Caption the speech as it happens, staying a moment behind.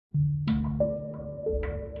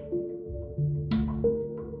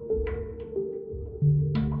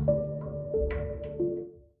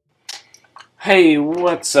Hey,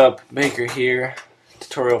 what's up? Baker here.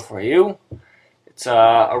 Tutorial for you. It's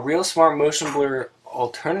a real smart motion blur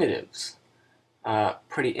alternatives.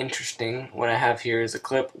 Pretty interesting. What I have here is a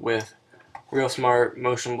clip with real smart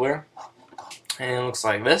motion blur, and it looks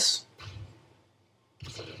like this.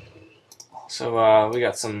 So we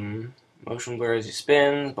got some motion blur as you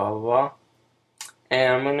spin, blah blah blah,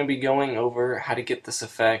 and I'm going to be going over how to get this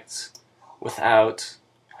effect without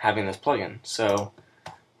having this plugin. So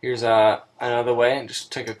here's another way.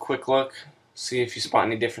 Just take a quick look, see if you spot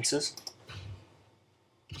any differences.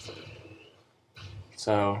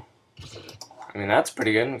 So, I mean, that's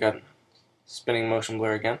pretty good. We got spinning motion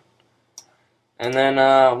blur again. And then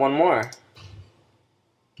one more.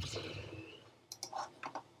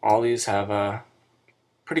 All these have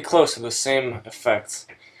pretty close to the same effects.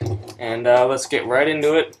 And let's get right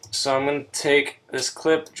into it. So I'm going to take this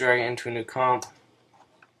clip, drag it into a new comp,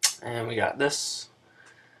 and we got this.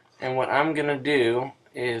 And what I'm going to do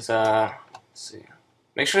is, let's see,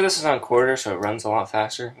 make sure this is on quarter so it runs a lot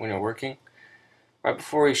faster when you're working. Right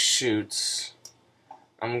before he shoots,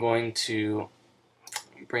 I'm going to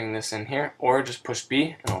bring this in here, or just push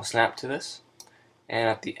B and it'll snap to this. And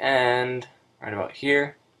at the end, right about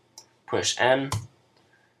here, push N,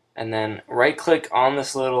 and then right click on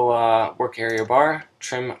this little work area bar,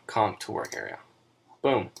 trim comp to work area.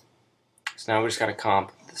 Boom. So now we just got a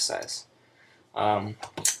comp this size.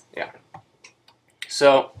 Yeah.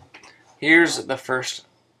 So here's the first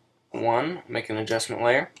one. Make an adjustment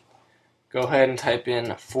layer. Go ahead and type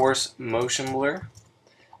in force motion blur.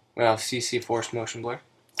 We have CC force motion blur.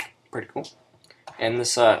 Pretty cool. And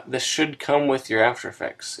this should come with your After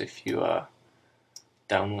Effects if you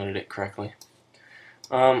downloaded it correctly.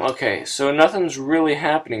 Okay, so nothing's really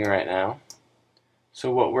happening right now.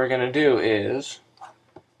 So what we're gonna do is,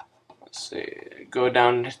 let's see, go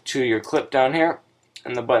down to your clip down here,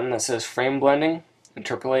 and the button that says frame blending,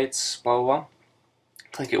 interpolates, blah blah blah.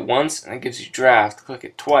 Click it once and that gives you draft. Click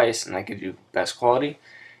it twice and that gives you best quality.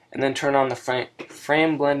 And then turn on the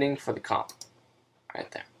frame blending for the comp. Right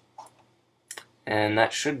there. And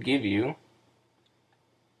that should give you,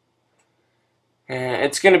 and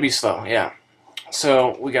it's gonna be slow, yeah.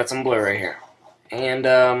 So we got some blur right here. And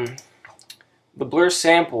the blur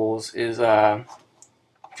samples is if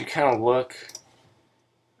you kinda look,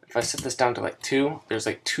 if I set this down to like 2, there's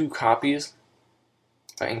like 2 copies.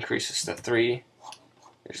 If I increase this to 3,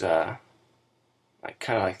 there's like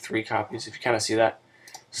kind of like 3 copies, if you kind of see that.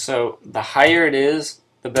 So the higher it is,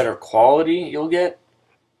 the better quality you'll get,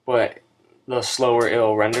 but the slower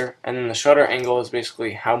it'll render. And then the shutter angle is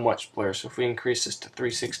basically how much blur. So if we increase this to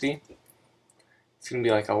 360, it's gonna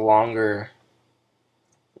be like a longer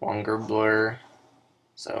blur.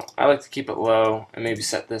 So I like to keep it low and maybe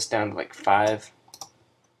set this down to like 5.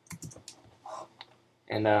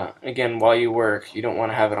 And again, while you work, you don't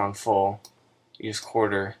want to have it on full. You just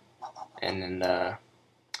quarter, and then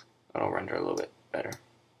it'll render a little bit better,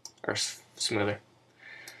 or smoother.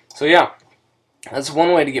 So yeah, that's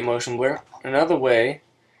one way to get motion blur. Another way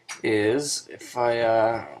is if I,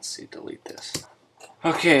 let's see, delete this.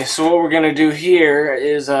 Okay, so what we're going to do here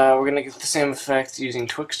is we're going to get the same effect using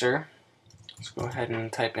Twixtor. Let's go ahead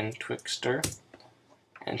and type in Twixtor.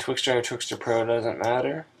 And Twixtor or Twixtor Pro doesn't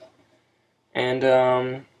matter. And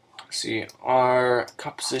let's see, our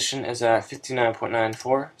composition is at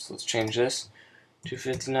 59.94, so let's change this to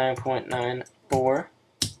 59.94.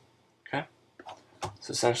 Okay,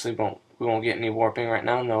 so essentially we won't get any warping right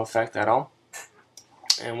now, no effect at all.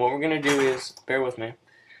 And what we're going to do is, bear with me,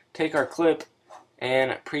 take our clip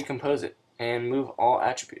and pre-compose it and move all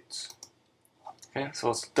attributes. Okay, so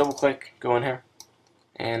let's double click, go in here,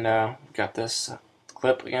 and got this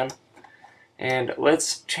clip again. And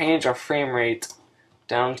let's change our frame rate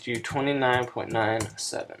down to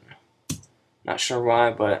 29.97. Not sure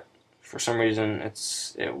why, but for some reason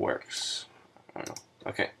it works. I don't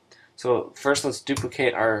know. Okay, so first let's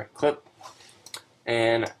duplicate our clip,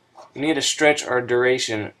 and we need to stretch our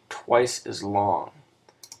duration twice as long.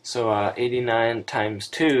 So 89 times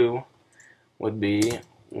 2 would be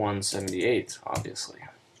 178, obviously.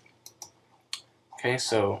 Okay,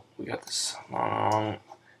 so we got this long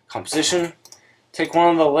composition. Take one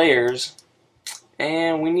of the layers,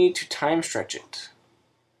 and we need to time stretch it.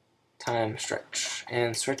 Time stretch,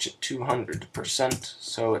 and stretch it 200%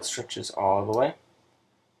 so it stretches all the way.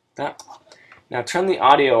 That. Now turn the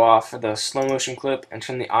audio off for the slow motion clip and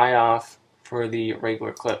turn the eye off for the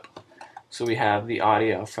regular clip. So we have the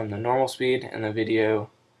audio from the normal speed and the video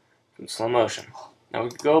from slow motion. Now we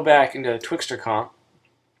go back into the Twixtor comp,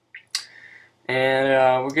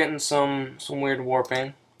 and we're getting some weird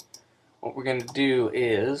warping. What we're going to do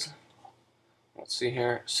is, let's see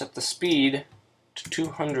here, set the speed to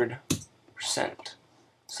 200%.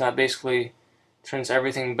 So that basically turns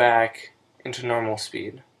everything back into normal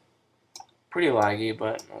speed. Pretty laggy,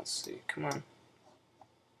 but let's see. Come on.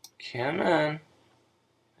 Come on.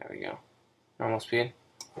 There we go. Normal speed.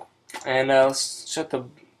 And let's set the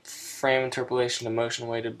frame interpolation to motion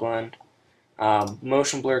weighted blend.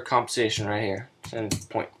 Motion blur compensation right here. And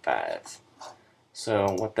 0.5. So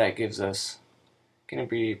what that gives us, gonna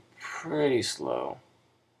be pretty slow,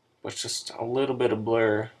 but just a little bit of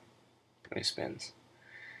blur when he spins.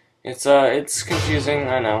 It's confusing,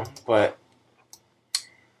 I know, but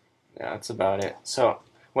yeah, that's about it. So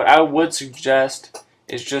what I would suggest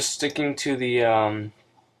is just sticking to the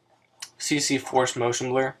CC Force Motion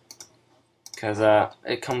Blur, because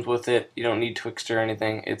it comes with it. You don't need Twixtor or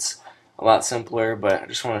anything. It's a lot simpler, but I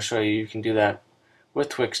just want to show you can do that with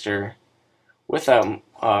Twixtor without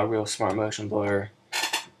real smart motion blur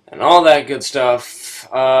and all that good stuff.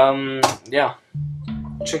 Yeah,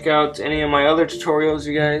 check out any of my other tutorials,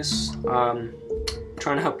 you guys.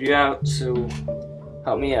 Trying to help you out, so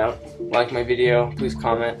help me out. Like my video, please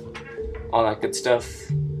comment, all that good stuff,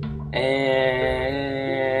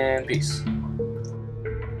 and peace.